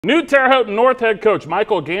New Terre Haute North head coach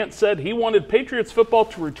Michael Gant said he wanted Patriots football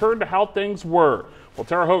to return to how things were. Well,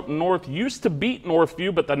 Terre Haute North used to beat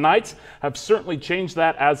Northview, but the Knights have certainly changed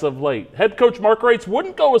that as of late. Head coach Mark Reitz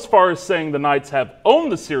wouldn't go as far as saying the Knights have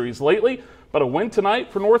owned the series lately, but a win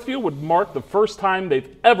tonight for Northview would mark the first time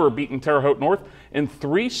they've ever beaten Terre Haute North in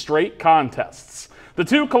 3 straight contests. The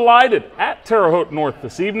two collided at Terre Haute North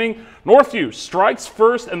this evening. Northview strikes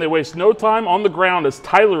first, and they waste no time on the ground as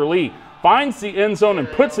Tyler Lee finds the end zone and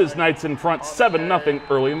puts his Knights in front 7-0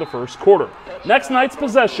 early in the first quarter. Next Knights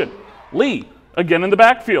possession, Lee, again in the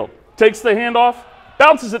backfield, takes the handoff,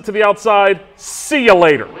 bounces it to the outside, see you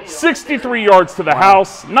later. 63 yards to the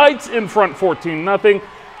house, Knights in front 14-0.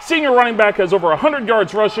 Senior running back has over 100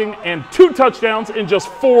 yards rushing and 2 touchdowns in just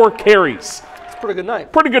 4 carries. It's a pretty good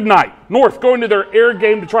night. Pretty good night. North going to their air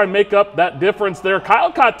game to try and make up that difference there.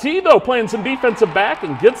 Kyle Cottee, though, playing some defensive back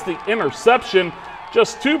and gets the interception.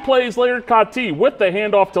 Just 2 plays later, Cottee with the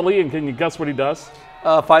handoff to Lee, and can you guess what he does?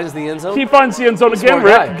 Finds the end zone? He finds the end zone again,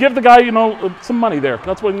 Rick. Give the guy, some money there.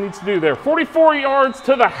 That's what he needs to do there. 44 yards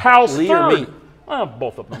to the house. Lee third. or me?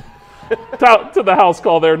 Both of them. to the house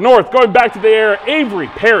call there. North going back to the air. Avery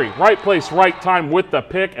Perry, right place, right time with the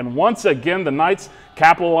pick. And once again, the Knights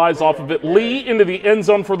capitalize off of it. Lee into the end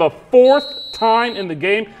zone for the 4th time in the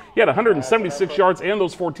game. He had 176 yards and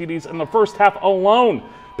those 4 TDs in the first half alone.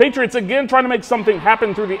 Patriots again trying to make something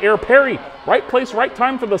happen through the air. Perry, right place, right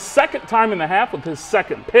time for the 2nd time in the half with his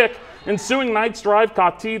 2nd pick. Ensuing Knights drive,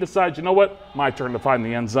 Cottee decides, you know what, my turn to find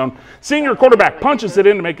the end zone. Senior quarterback punches it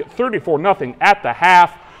in to make it 34-0 at the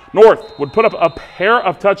half. North would put up a pair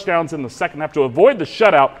of touchdowns in the second half to avoid the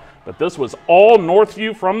shutout, but this was all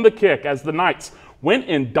Northview from the kick as the Knights went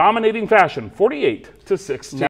in dominating fashion, 48-16.